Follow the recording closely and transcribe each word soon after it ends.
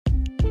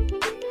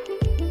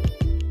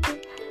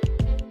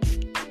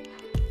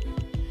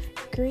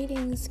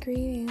Greetings.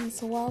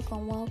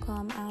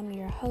 Welcome. I'm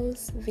your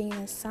host,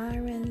 Venus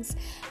Sirens,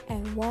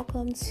 and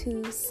welcome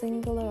to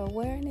Singular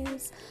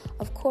Awareness.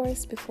 Of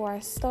course, before I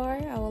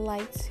start, I would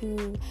like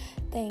to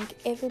thank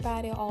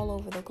everybody all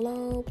over the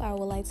globe. I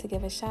would like to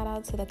give a shout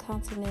out to the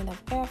continent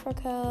of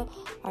Africa,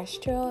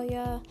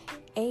 Australia,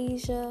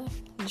 Asia,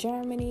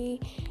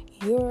 Germany,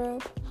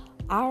 Europe,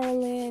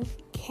 Ireland,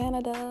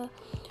 Canada,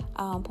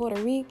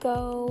 Puerto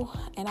Rico,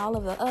 and all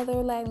of the other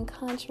Latin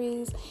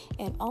countries,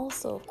 and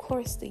also, of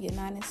course, the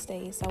United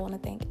States. I want to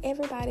thank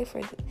everybody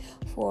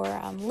for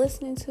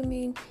listening to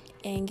me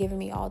and giving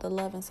me all the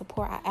love and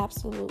support. I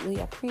absolutely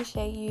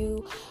appreciate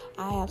you.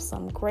 I have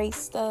some great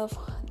stuff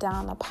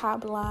down the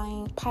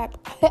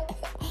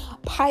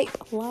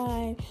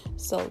pipeline,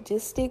 so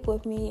just stick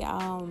with me.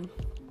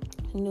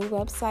 New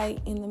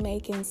website in the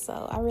making,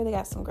 so I really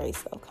got some great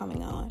stuff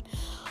coming on.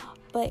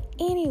 But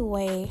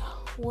anyway,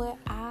 what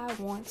I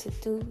want to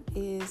do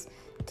is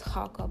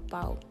talk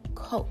about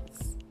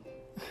cults.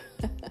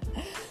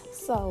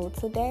 So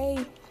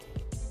today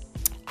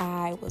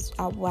I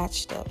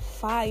watched a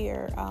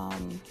fire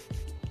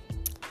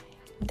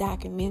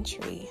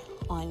documentary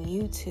on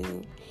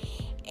YouTube,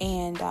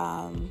 and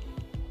I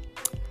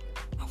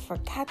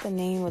forgot the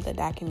name of the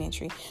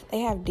documentary. They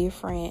have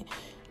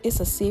it's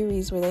a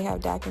series where they have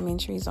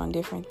documentaries on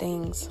different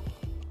things.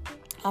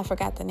 I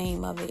forgot the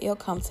name of it. It'll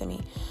come to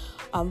me.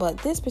 But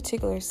this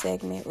particular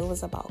segment, it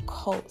was about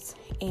cults.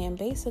 And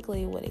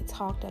basically what it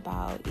talked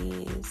about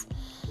is,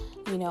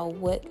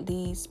 what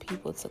leads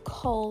people to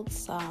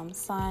cults,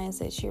 signs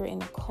that you're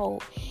in a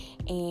cult,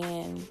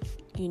 and,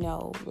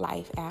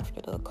 life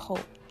after the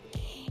cult.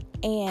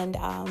 And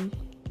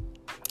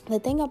the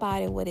thing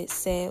about it, what it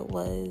said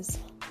was,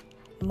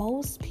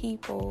 most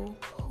people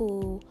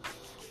who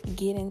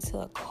get into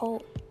a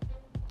cult,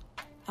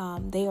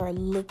 they are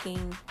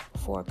looking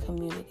for a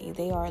community.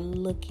 They are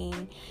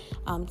looking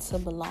to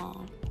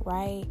belong,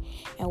 right?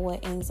 And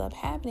what ends up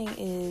happening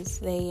is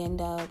they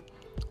end up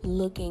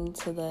looking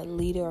to the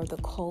leader of the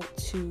cult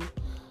to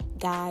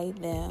guide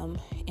them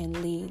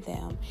and lead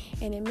them.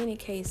 And in many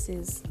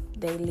cases,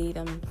 they lead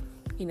them,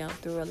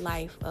 through a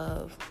life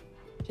of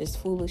just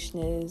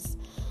foolishness,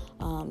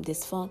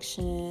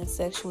 dysfunction,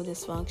 sexual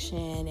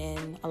dysfunction,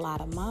 and a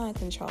lot of mind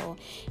control.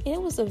 And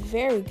it was a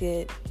very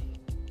good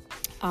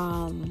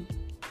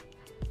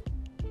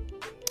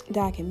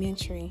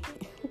documentary.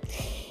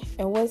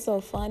 And what's so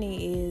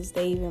funny is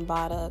they even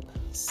brought up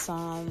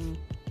some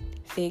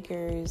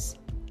figures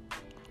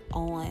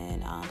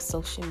on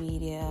social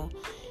media,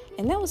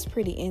 and that was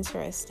pretty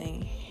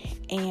interesting.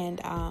 And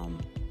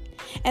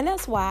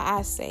that's why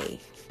I say,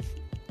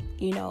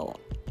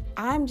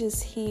 I'm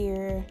just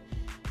here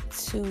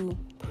to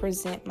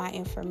present my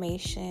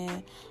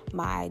information,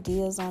 my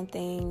ideas on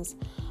things.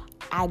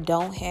 I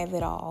don't have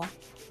it all.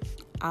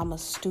 I'm a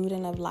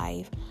student of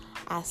life.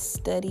 I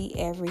study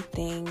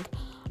everything.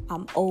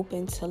 I'm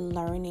open to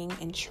learning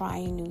and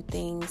trying new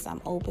things.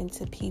 I'm open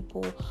to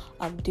people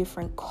of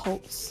different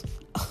cults.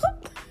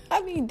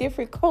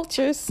 Different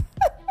cultures.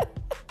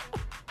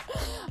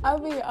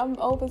 I'm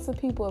open to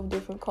people of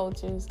different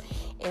cultures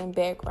and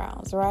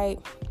backgrounds, right?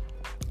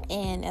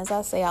 And as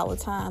I say all the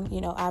time,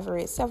 I've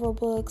read several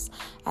books.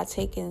 I've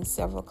taken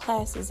several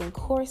classes and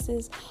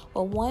courses.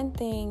 But one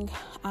thing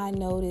I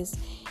noticed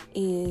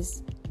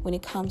is when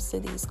it comes to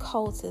these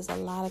cults is a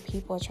lot of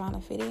people are trying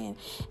to fit in.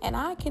 And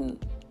I can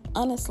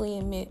honestly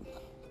admit,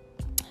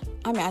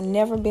 I've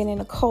never been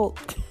in a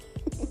cult.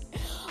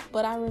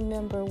 But I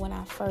remember when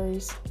I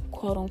first,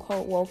 quote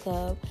unquote, woke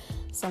up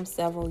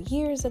several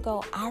years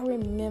ago. I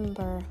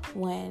remember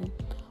when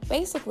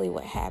basically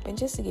what happened,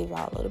 just to give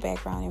y'all a little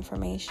background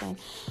information.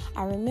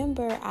 I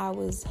remember I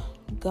was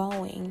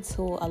going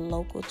to a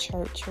local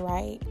church,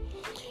 right?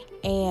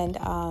 And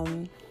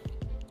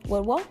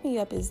what woke me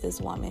up is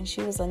this woman.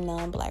 She was a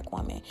non-black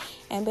woman.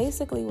 And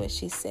basically what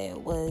she said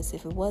was,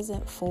 if it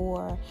wasn't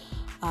for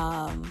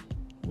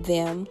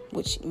them,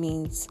 which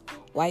means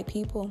white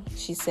people,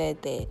 she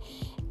said that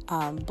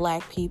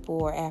black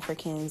people or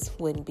Africans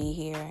wouldn't be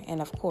here.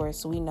 And of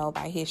course, we know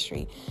by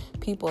history,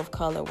 people of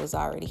color was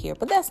already here.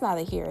 But that's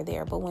neither here or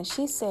there. But when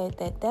she said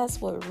that,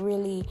 that's what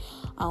really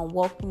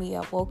woke me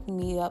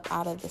up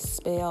out of the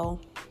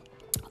spell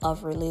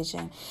of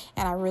religion.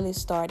 And I really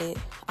started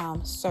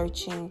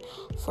searching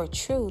for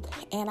truth.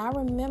 And I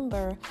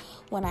remember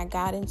when I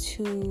got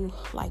into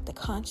the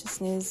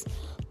consciousness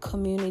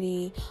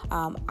community,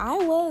 I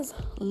was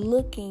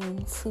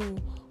looking to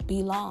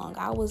belong.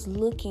 I was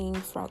looking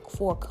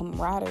for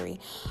camaraderie.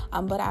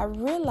 But I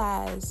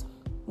realized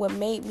what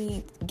made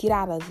me get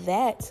out of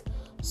that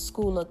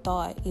school of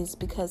thought is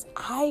because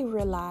I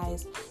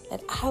realized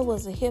that I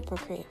was a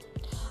hypocrite.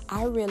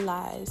 I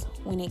realized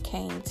when it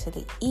came to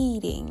the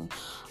eating,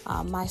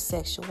 my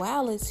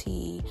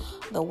sexuality,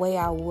 the way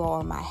I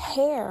wore my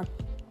hair,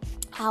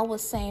 I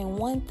was saying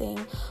one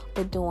thing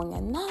but doing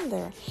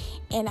another.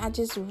 And I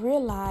just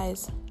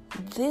realized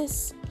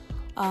this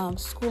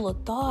school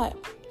of thought,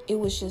 it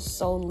was just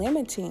so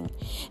limiting.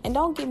 And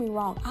don't get me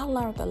wrong, I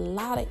learned a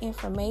lot of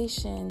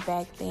information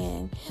back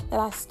then that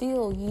I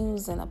still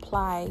use and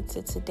apply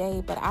to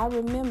today. But I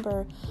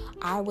remember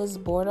I was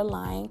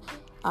borderline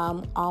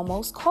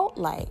almost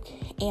cult-like.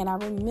 And I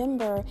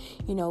remember,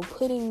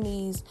 putting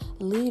these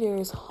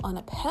leaders on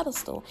a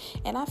pedestal.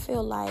 And I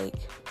feel like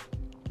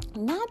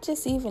not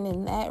just even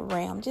in that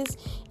realm, just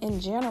in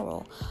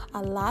general,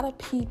 a lot of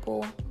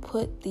people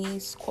put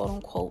these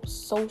quote-unquote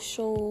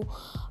social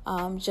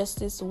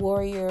justice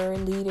warrior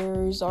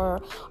leaders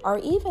or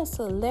even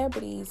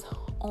celebrities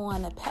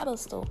on a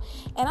pedestal.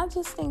 And I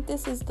just think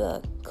this is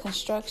the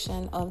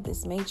construction of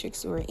this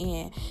matrix we're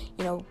in.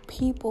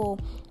 People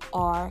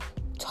are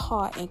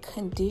taught and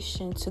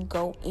conditioned to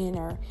go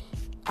inner,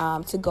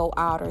 to go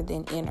outer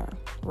than inner,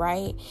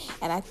 right?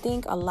 And I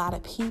think a lot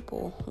of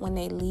people, when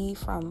they leave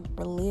from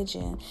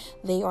religion,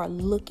 they are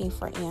looking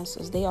for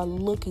answers. They are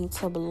looking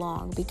to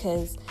belong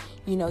because,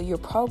 you're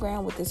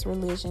programmed with this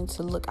religion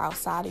to look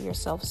outside of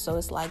yourself. So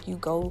it's like you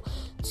go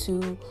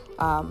to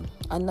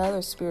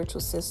another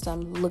spiritual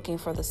system looking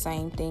for the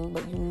same thing,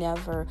 but you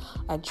never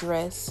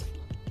address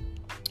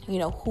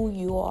who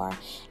you are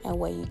and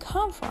where you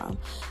come from.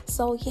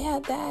 So yeah,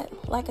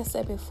 that, like I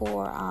said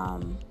before,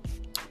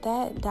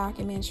 that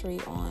documentary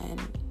on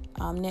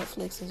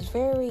Netflix is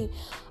very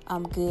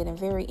good and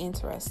very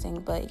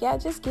interesting. But yeah,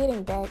 just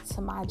getting back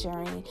to my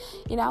journey,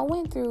 I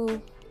went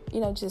through,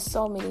 just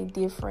so many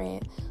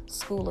different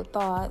school of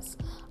thoughts,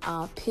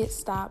 pit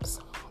stops.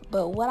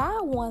 But what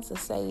I want to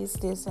say is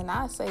this, and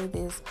I say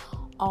this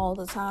all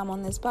the time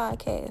on this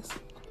podcast.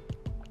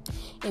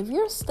 If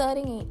you're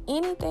studying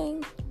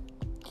anything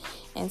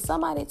and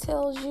somebody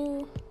tells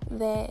you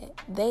that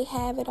they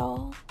have it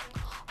all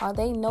or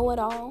they know it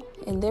all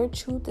and their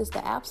truth is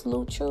the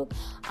absolute truth,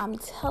 I'm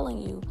telling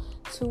you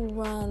to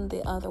run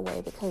the other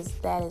way, because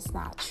that is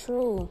not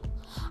true.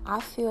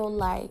 I feel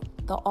like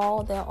the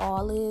all that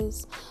all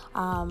is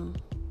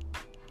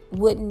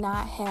would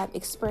not have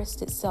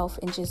expressed itself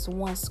in just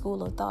one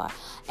school of thought.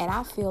 And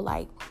I feel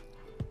like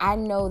I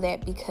know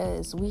that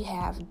because we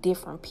have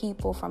different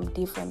people from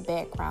different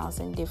backgrounds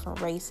and different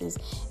races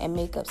and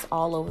makeups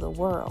all over the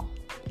world,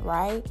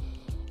 right?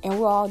 And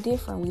we're all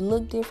different. We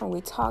look different.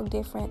 We talk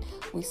different.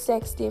 We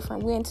sex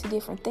different. We're into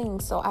different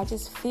things. So I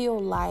just feel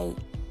like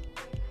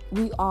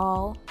we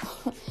all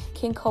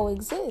can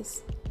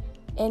coexist.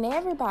 And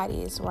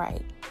everybody is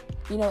right.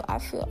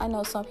 I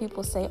know some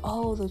people say,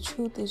 oh, the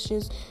truth is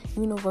just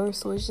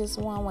universal. It's just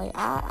one way.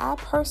 I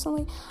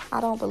personally,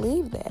 I don't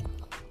believe that.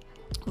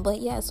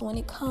 But yes, when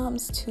it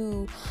comes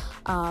to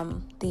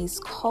these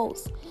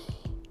cults,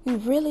 you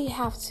really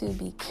have to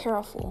be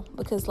careful,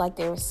 because like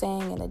they were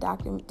saying in the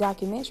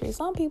documentary,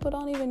 some people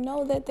don't even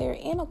know that they're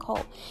in a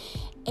cult.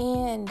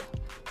 And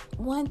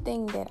one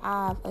thing that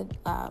I've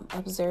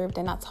observed,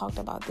 and I talked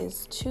about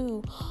this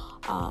too,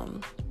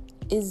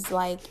 is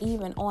like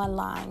even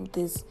online,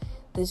 this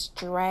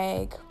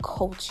drag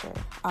culture,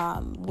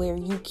 where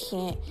you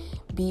can't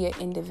be an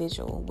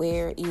individual,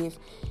 where if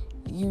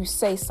you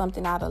say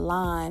something out of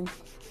line,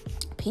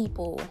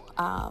 people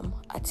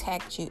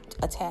attack you.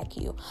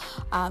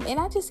 And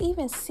I just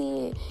even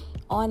see it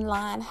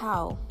online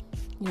how,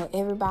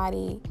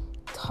 everybody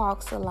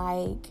talks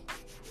alike.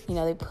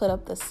 They put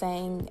up the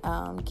same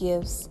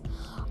gifts.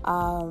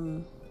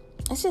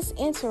 It's just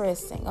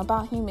interesting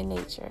about human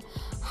nature,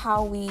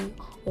 how we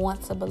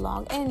want to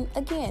belong. And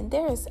again,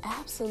 there is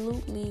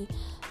absolutely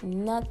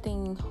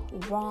nothing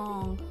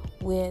wrong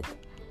with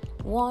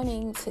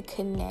wanting to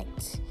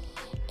connect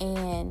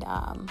and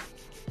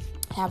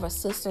have a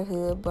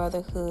sisterhood,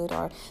 brotherhood,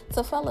 or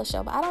to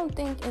fellowship. I don't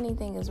think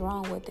anything is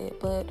wrong with it.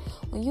 But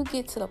when you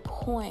get to the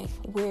point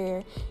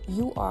where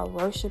you are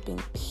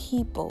worshiping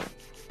people,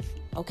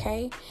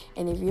 okay?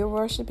 And if you're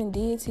worshiping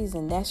deities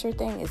and that's your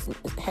thing, it's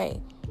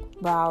hey,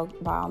 by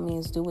all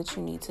means, do what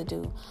you need to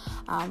do.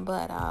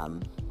 But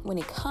when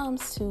it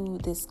comes to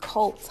this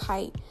cult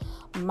type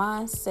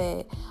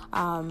mindset,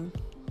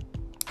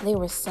 they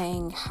were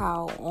saying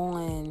how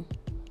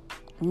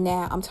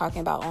I'm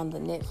talking about on the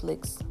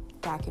Netflix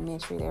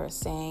documentary, they were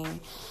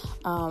saying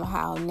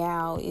how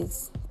now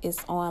it's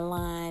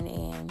online,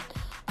 and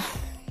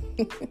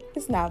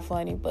it's not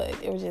funny, but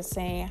they were just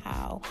saying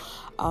how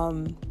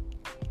I'm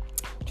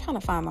trying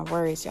to find my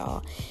words,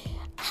 y'all,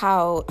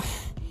 how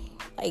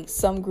like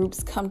some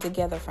groups come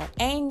together from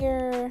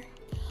anger,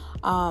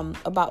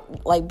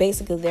 about like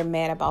basically they're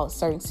mad about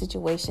certain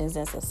situations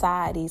in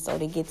society, so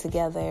they get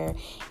together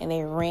and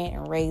they rant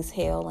and raise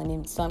hell, and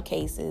in some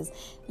cases,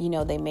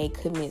 they may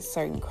commit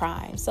certain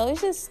crimes. So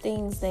it's just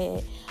things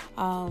that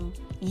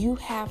you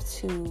have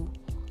to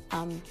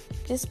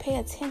just pay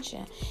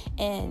attention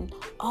and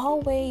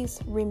always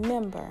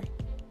remember,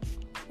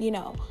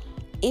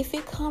 if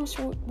it comes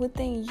from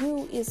within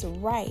you, it's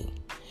right.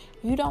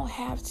 You don't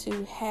have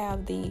to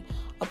have the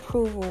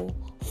approval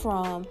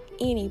from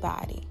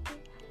anybody.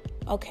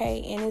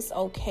 Okay, and it's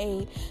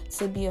okay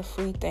to be a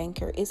free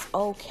thinker. It's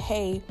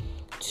okay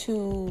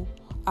to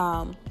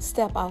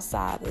step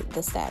outside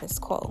the status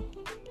quo.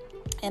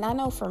 And I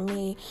know for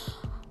me,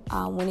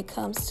 when it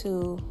comes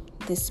to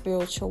this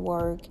spiritual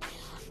work,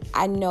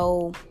 I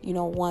know,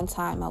 one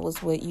time I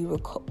was what you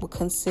would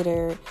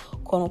consider,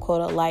 quote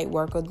unquote, a light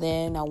worker.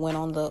 Then I went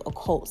on the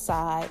occult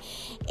side,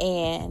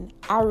 and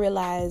I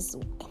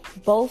realized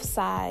both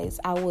sides,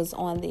 I was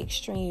on the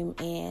extreme,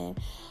 and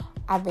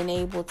I've been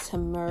able to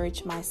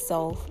merge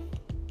myself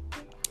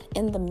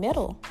in the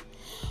middle,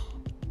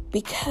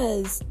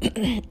 because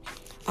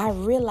I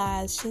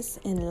realized just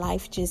in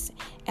life, just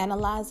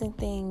analyzing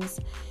things,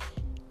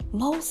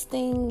 most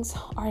things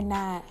are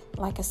not,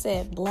 like I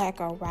said,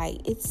 black or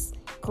white. It's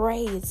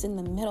gray. It's in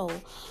the middle,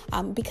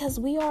 because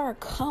we are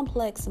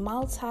complex,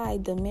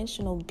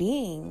 multi-dimensional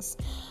beings.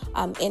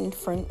 And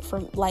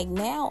from like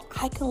now,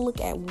 I can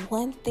look at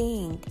one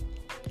thing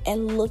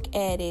and look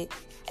at it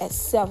at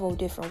several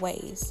different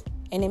ways.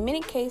 And in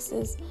many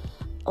cases,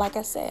 like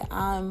I said,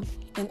 I'm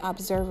in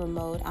observer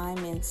mode. I'm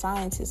in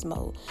scientist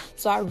mode.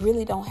 So I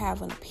really don't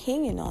have an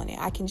opinion on it.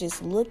 I can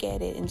just look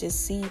at it and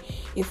just see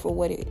it for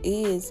what it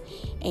is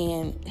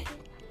and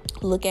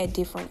look at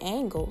different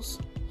angles.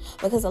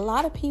 Because a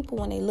lot of people,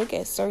 when they look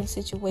at certain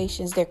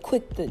situations, they're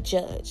quick to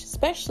judge,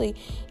 especially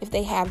if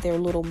they have their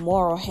little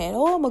moral hat.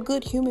 Oh, I'm a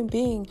good human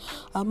being.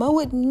 I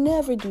would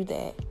never do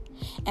that.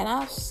 And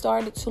I've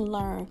started to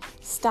learn,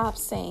 stop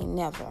saying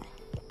never.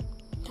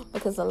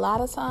 Because a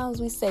lot of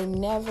times we say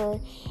never,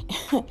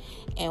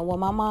 and when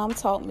my mom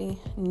taught me,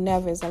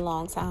 never is a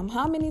long time.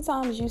 How many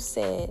times you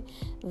said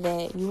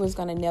that you was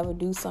going to never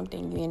do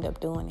something, you end up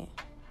doing it?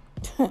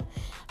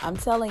 I'm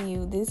telling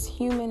you, this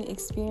human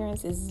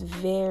experience is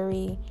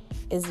very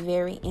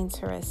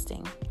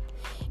interesting.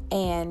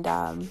 And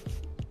I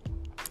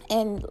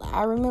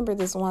remember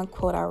this one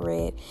quote I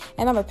read,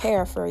 and I'm going to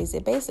paraphrase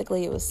it.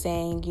 Basically, it was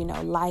saying,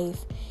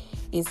 life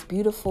is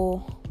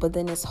beautiful, but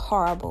then it's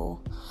horrible.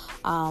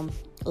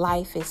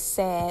 Life is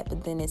sad,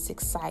 but then it's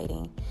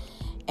exciting.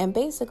 And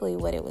basically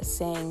what it was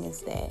saying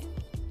is that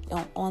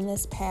on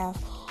this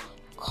path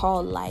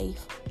called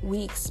life,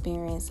 we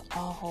experience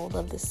all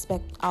of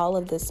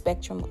the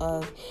spectrum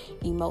of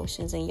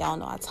emotions. And y'all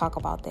know I talk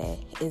about that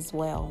as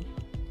well.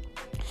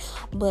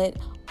 But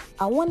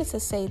I wanted to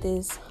say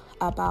this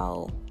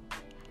about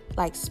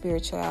like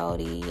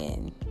spirituality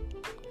and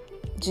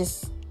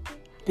just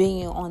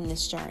being on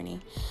this journey.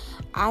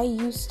 I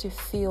used to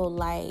feel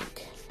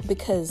like,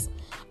 because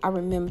I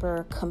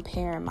remember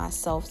comparing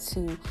myself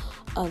to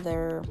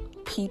other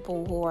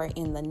people who are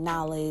in the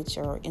knowledge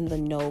or in the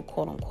know,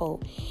 quote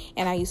unquote.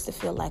 And I used to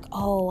feel like,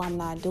 oh, I'm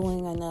not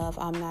doing enough.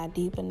 I'm not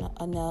deep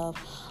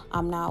enough.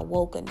 I'm not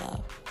woke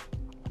enough.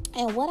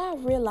 And what I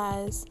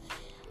realized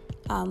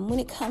when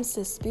it comes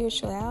to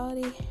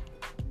spirituality,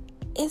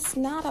 it's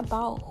not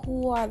about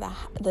who are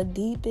the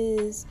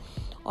deepest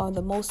or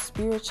the most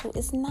spiritual.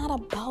 It's not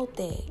about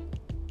that.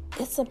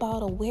 It's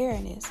about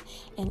awareness,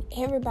 and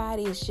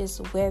everybody is just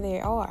where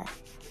they are.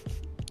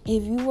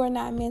 If you were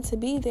not meant to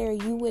be there,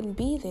 you wouldn't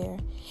be there.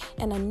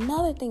 And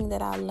another thing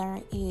that I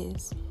learned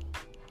is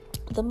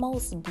the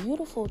most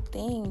beautiful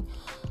thing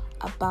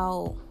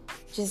about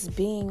just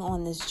being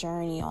on this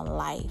journey on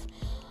life.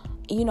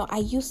 I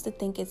used to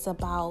think it's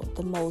about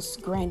the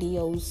most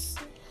grandiose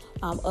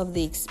of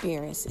the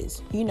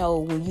experiences.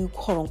 When you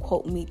quote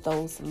unquote meet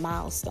those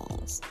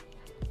milestones.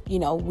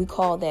 We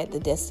call that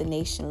the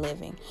destination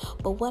living.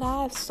 But what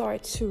I've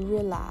started to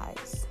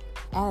realize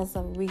as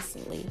of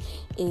recently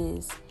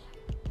is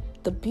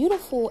the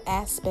beautiful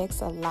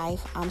aspects of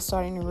life. I'm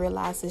starting to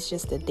realize it's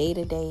just the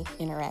day-to-day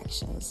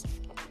interactions.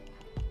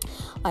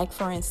 Like,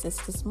 for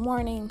instance, this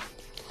morning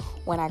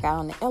when I got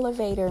on the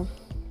elevator,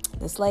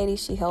 this lady,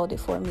 she held it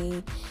for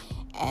me.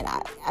 And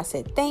I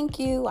said, thank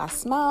you. I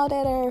smiled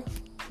at her.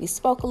 We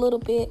spoke a little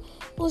bit.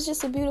 It was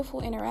just a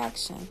beautiful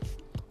interaction.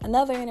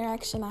 Another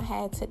interaction I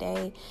had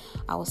today,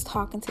 I was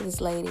talking to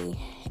this lady,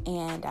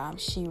 and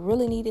she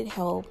really needed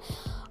help.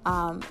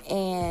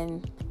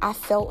 And I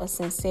felt a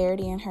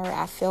sincerity in her.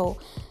 I felt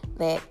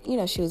that,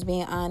 she was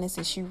being honest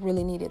and she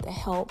really needed the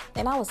help.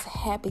 And I was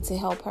happy to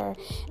help her.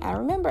 And I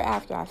remember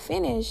after I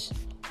finished,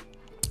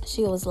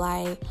 she was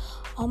like,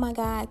 oh my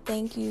God,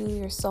 thank you.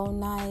 You're so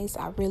nice.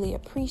 I really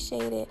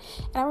appreciate it.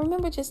 And I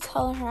remember just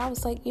telling her, I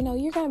was like,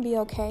 you're going to be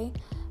okay.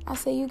 I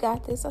said, you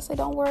got this. I said,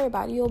 don't worry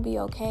about it. You'll be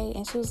okay.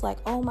 And she was like,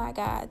 oh my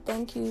God,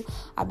 thank you.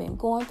 I've been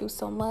going through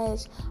so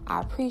much.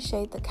 I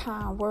appreciate the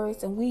kind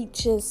words. And we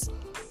just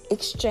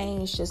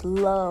exchanged just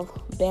love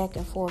back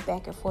and forth.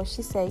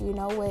 She said, you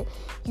know what?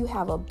 You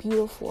have a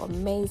beautiful,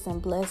 amazing,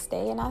 blessed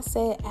day. And I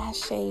said,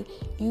 Ashe,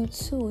 you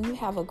too. You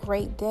have a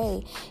great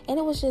day. And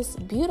it was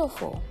just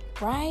beautiful,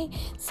 right?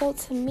 So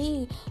to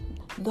me,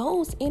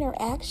 those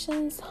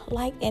interactions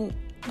like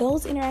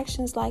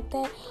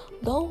that,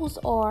 those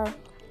are,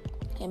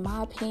 in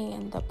my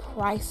opinion, the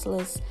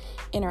priceless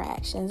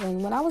interactions.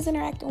 And when I was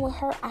interacting with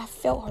her, I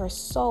felt her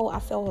soul, I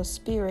felt her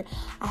spirit.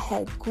 I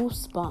had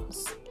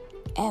goosebumps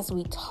as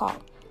we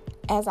talked,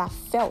 as I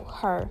felt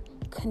her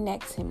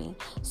connect to me.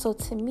 So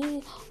to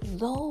me,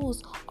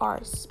 those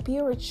are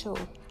spiritual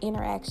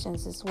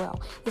interactions as well.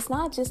 It's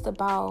not just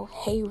about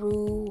Hey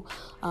Ru,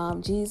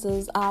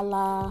 Jesus,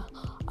 Allah,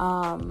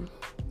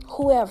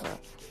 whoever.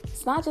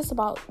 It's not just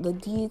about the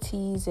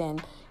deities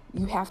and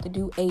you have to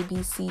do A,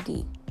 B, C,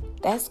 D.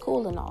 That's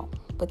cool and all.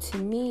 But to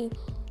me,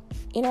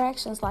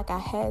 interactions like I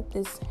had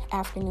this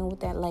afternoon with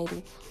that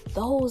lady,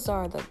 those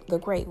are the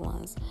great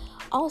ones.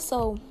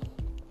 Also,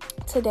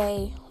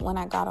 today when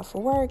I got off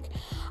of work,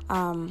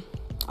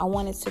 I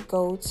wanted to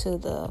go to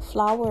the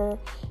flower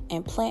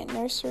and plant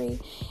nursery,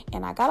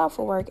 and I got off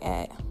of work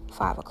at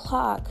 5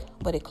 o'clock,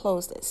 but it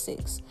closed at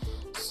 6.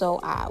 So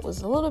I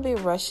was a little bit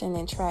rushing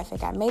in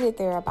traffic. I made it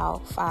there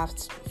about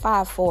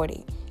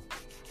 5:40.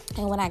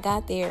 And when I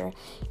got there,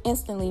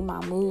 instantly my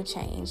mood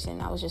changed,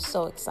 and I was just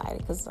so excited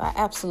because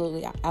I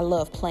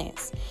love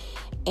plants.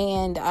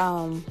 And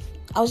I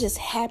was just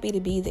happy to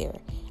be there.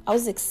 I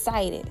was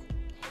excited,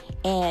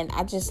 and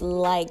I just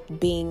like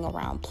being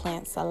around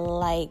plants. I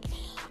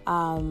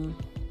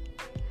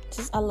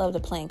love the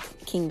plant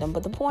kingdom.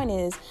 But the point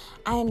is,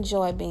 I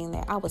enjoy being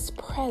there. I was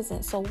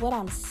present. So what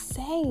I'm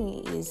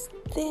saying is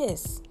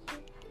this: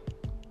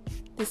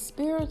 the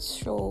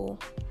spiritual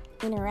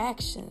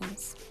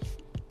interactions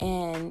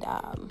and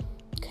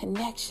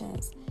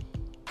connections,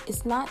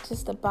 it's not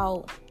just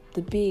about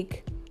the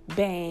big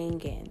bang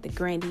and the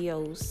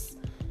grandiose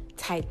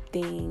type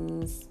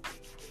things,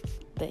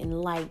 the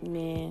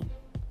enlightenment,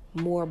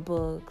 more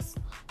books,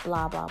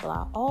 blah, blah,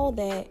 blah. All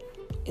that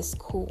is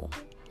cool.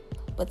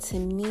 But to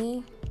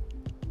me,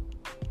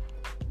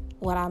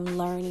 what I'm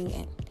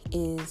learning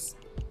is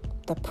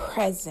the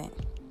present.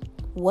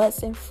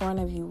 What's in front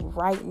of you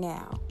right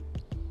now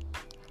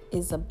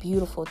is a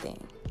beautiful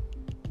thing.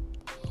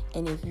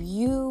 And if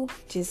you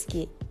just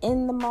get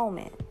in the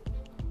moment,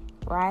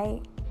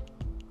 right?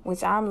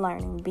 Which I'm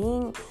learning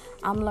being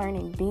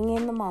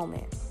in the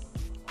moment,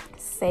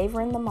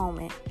 savoring the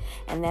moment.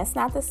 And that's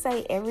not to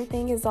say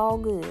everything is all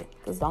good,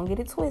 because don't get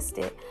it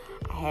twisted.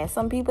 I had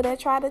some people that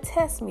tried to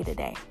test me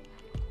today.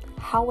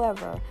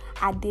 However,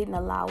 I didn't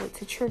allow it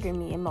to trigger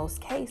me in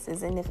most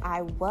cases. And if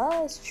I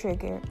was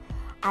triggered,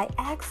 I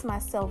asked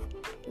myself,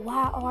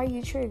 why are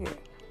you triggered?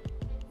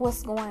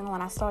 What's going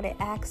on? I started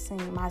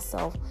asking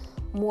myself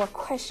more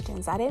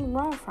questions. I didn't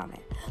run from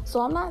it. So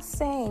I'm not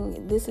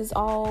saying this is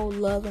all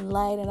love and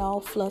light and all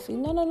fluffy.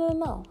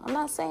 No. I'm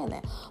not saying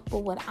that. But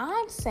what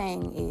I'm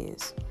saying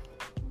is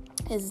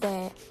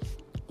that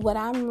what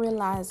I'm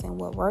realizing,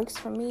 what works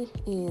for me,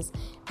 is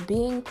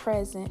being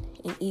present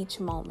in each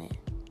moment,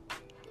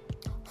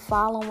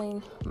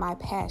 following my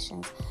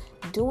passions,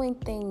 doing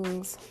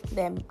things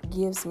that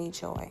gives me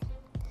joy,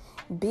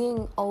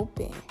 being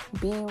open,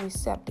 being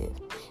receptive.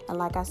 And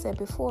like I said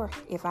before,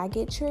 if I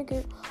get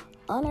triggered,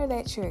 honor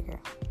that trigger.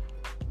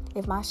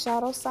 If my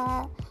shadow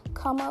side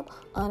come up,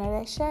 honor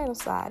that shadow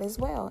side as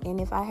well. And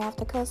if I have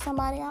to cuss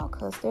somebody out,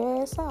 cuss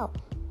their ass out.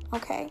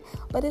 Okay?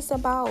 But it's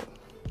about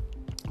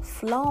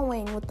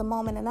flowing with the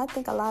moment. And I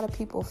think a lot of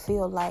people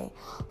feel like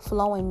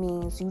flowing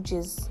means you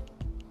just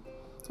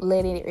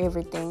letting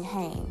everything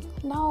hang.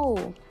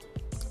 No.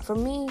 For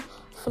me,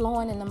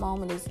 flowing in the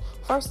moment is,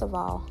 first of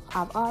all,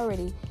 I've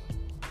already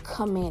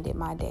commanded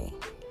my day.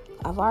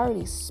 I've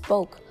already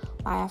spoke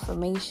my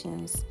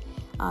affirmations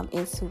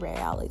into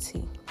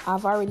reality.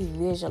 I've already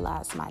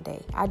visualized my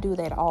day. I do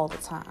that all the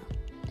time.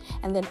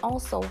 And then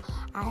also,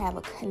 I have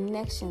a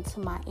connection to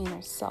my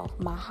inner self,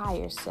 my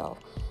higher self,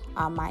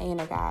 my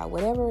inner God,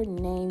 whatever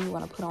name you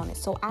want to put on it.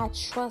 So I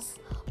trust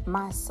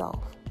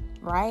myself,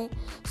 right?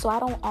 So I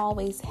don't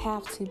always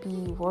have to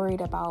be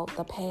worried about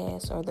the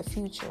past or the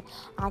future.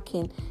 I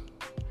can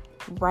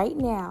right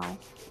now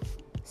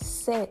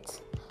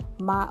set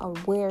my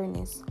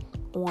awareness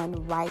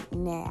on right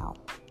now,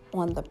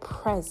 on the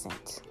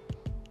present.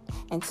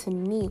 And to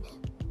me,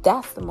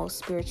 that's the most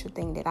spiritual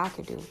thing that I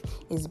could do,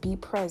 is be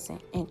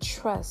present and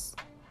trust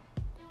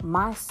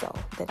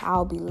myself that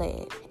I'll be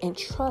led, and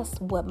trust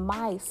what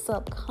my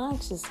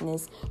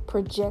subconsciousness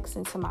projects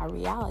into my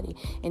reality.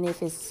 And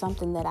if it's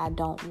something that I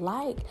don't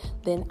like,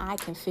 then I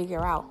can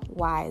figure out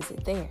why is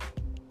it there.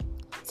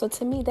 So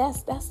to me,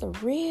 that's the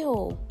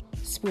real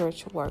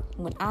spiritual work,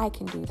 when I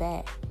can do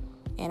that.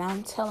 And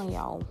I'm telling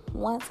y'all,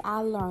 once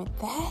I learned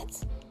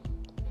that,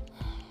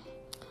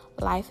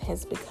 life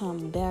has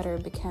become better,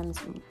 became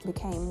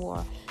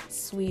more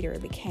sweeter,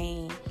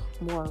 became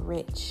more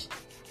rich.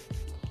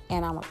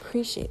 And I'm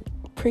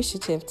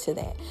appreciative to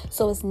that.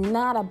 So it's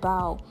not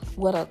about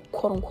what a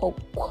quote unquote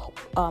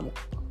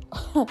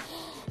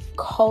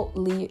cult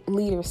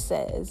leader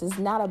says. It's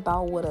not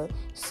about what a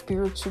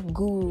spiritual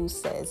guru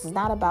says. It's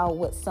not about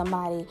what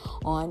somebody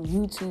on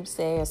YouTube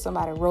says or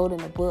somebody wrote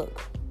in a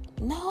book.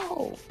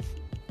 No.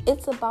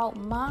 It's about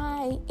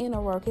my inner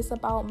work. It's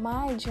about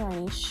my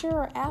journey.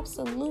 Sure,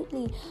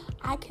 absolutely,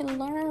 I can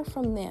learn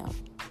from them.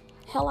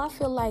 Hell, I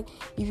feel like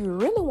if you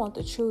really want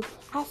the truth,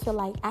 I feel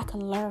like I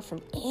can learn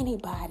from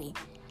anybody.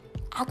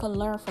 I can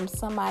learn from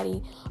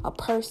somebody, a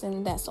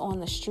person that's on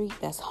the street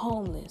that's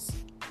homeless.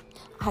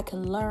 I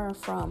can learn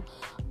from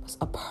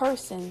a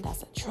person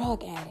that's a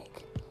drug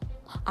addict.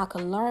 I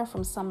can learn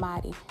from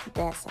somebody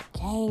that's a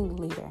gang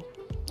leader.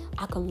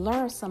 I could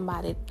learn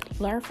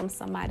from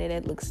somebody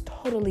that looks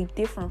totally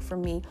different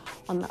from me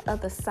on the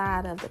other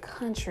side of the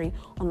country,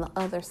 on the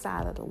other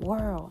side of the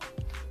world.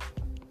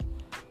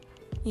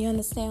 You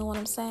understand what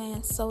I'm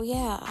saying? So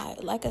yeah,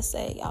 like I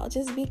say, y'all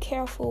just be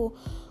careful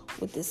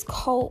with this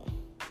cult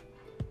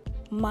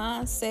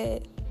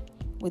mindset,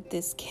 with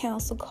this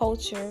cancel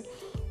culture,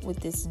 with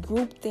this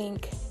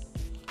groupthink.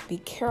 Be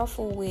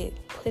careful with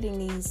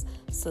putting these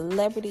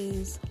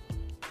celebrities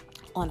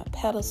on a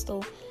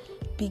pedestal.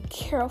 Be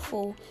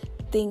careful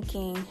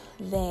thinking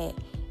that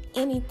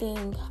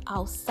anything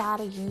outside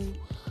of you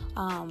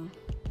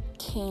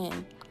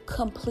can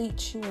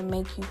complete you and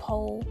make you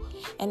whole.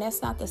 And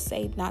that's not to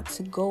say not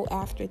to go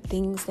after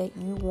things that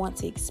you want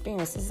to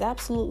experience. There's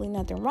absolutely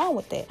nothing wrong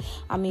with that.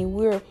 I mean,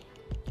 we're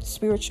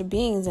spiritual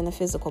beings in a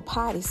physical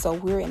body, so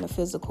we're in the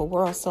physical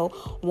world.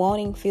 So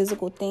wanting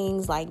physical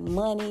things like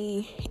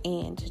money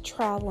and to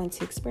travel and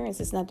to experience,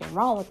 there's nothing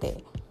wrong with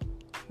that.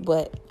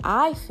 But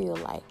I feel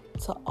like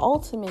the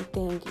ultimate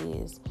thing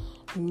is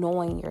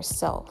knowing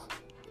yourself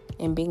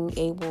and being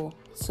able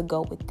to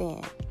go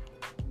within.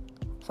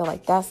 I feel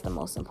like that's the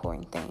most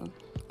important thing.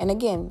 And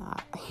again,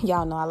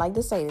 y'all know I like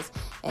to say this,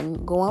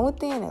 and going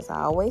within, as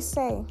I always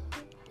say,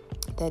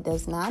 that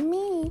does not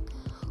mean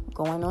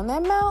going on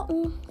that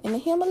mountain in the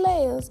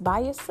Himalayas by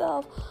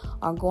yourself,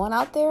 or going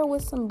out there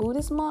with some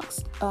Buddhist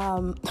monks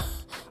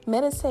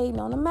meditating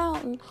on the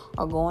mountain,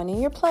 or going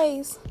in your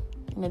place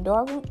in a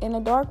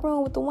dark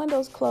room with the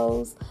windows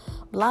closed,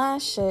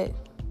 blinds shut.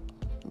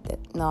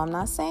 No, I'm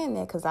not saying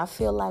that, because I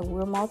feel like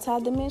we're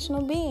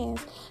multidimensional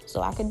beings,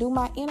 so I can do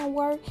my inner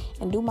work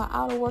and do my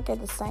outer work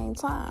at the same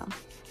time.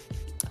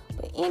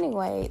 But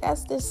anyway,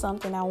 that's just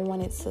something I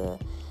wanted to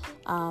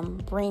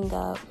bring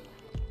up.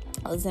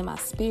 It was in my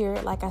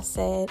spirit. Like I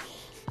said,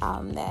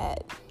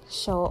 that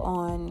show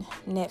on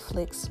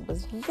Netflix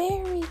was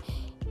very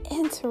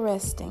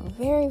interesting.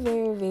 Very,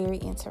 very, very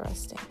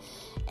interesting.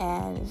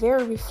 And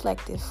very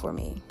reflective for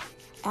me.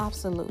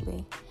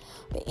 Absolutely.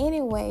 But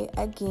anyway,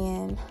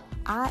 again,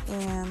 I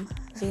am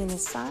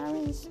Venus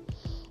Sirens.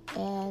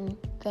 And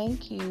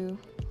thank you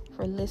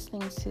for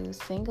listening to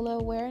Singular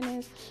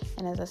Awareness.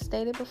 And as I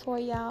stated before,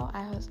 y'all,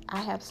 I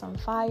have some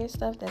fire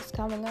stuff that's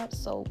coming up.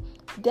 So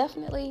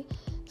definitely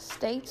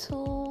stay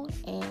tuned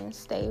and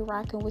stay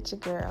rocking with your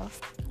girl.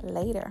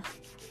 Later.